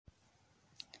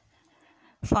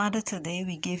Father, today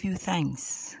we give you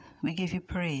thanks. We give you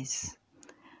praise.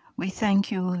 We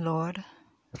thank you, Lord,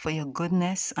 for your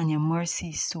goodness and your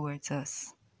mercies towards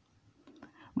us.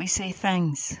 We say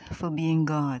thanks for being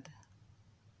God,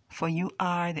 for you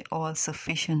are the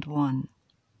all-sufficient one.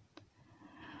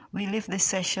 We lift this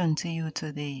session to you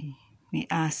today. We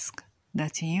ask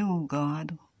that you,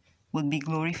 God, would be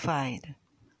glorified,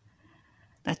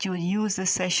 that you would use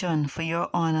this session for your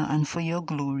honor and for your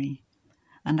glory,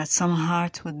 and that some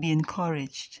heart would be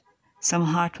encouraged, some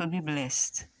heart would be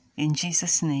blessed. In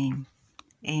Jesus' name,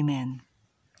 amen.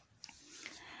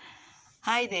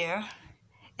 Hi there.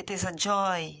 It is a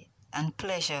joy and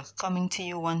pleasure coming to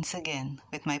you once again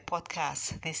with my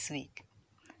podcast this week.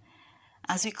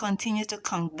 As we continue to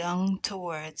count down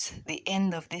towards the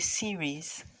end of this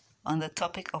series on the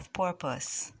topic of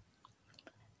purpose,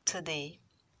 today,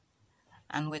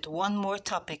 and with one more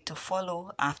topic to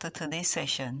follow after today's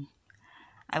session,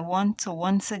 I want to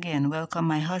once again welcome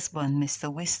my husband,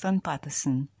 Mr. Winston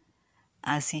Patterson,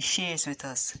 as he shares with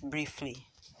us briefly.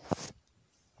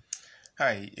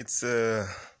 Hi, it's a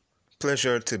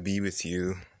pleasure to be with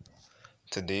you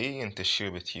today and to share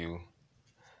with you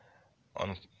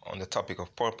on the topic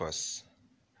of purpose.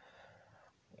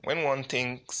 When one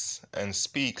thinks and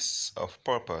speaks of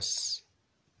purpose,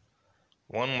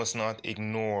 one must not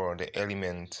ignore the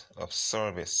element of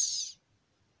service.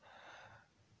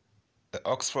 The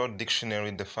Oxford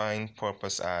Dictionary defined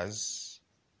purpose as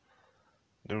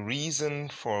the reason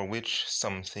for which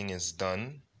something is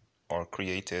done or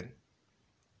created,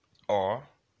 or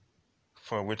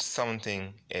for which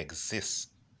something exists.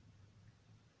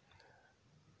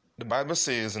 The Bible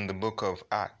says in the book of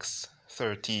Acts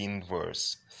 13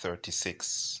 verse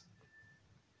 36,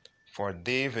 for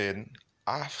David,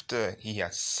 after he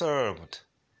had served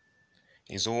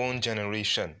his own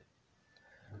generation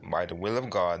by the will of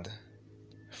God,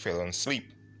 fell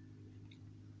asleep.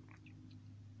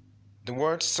 The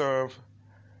word serve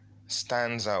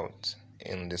stands out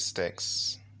in this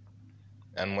text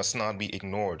and must not be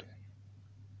ignored.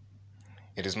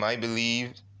 It is my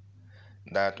belief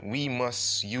that we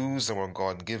must use our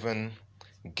God-given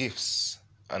gifts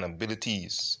and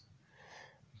abilities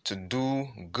to do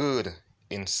good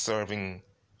in serving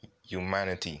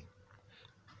humanity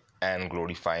and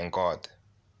glorifying God.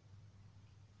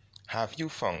 Have you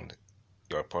found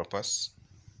your purpose?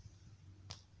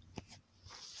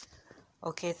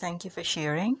 Okay, thank you for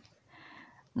sharing.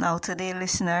 Now today,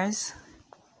 listeners,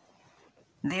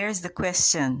 there's the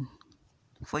question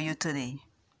for you today.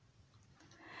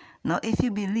 Now, if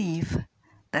you believe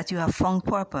that you have found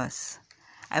purpose,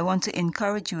 I want to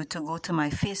encourage you to go to my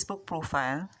Facebook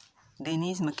profile,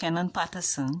 Denise McKinnon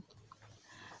Patterson,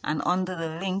 and under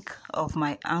the link of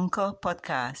my Anchor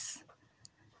podcast,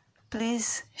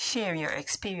 please share your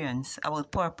experience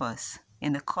about purpose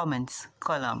in the comments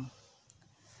column.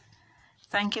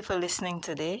 Thank you for listening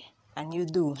today, and you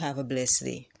do have a blessed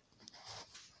day.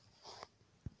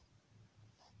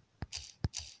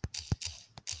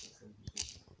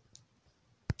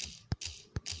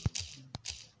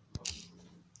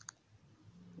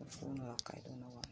 The phone lock, I don't know why.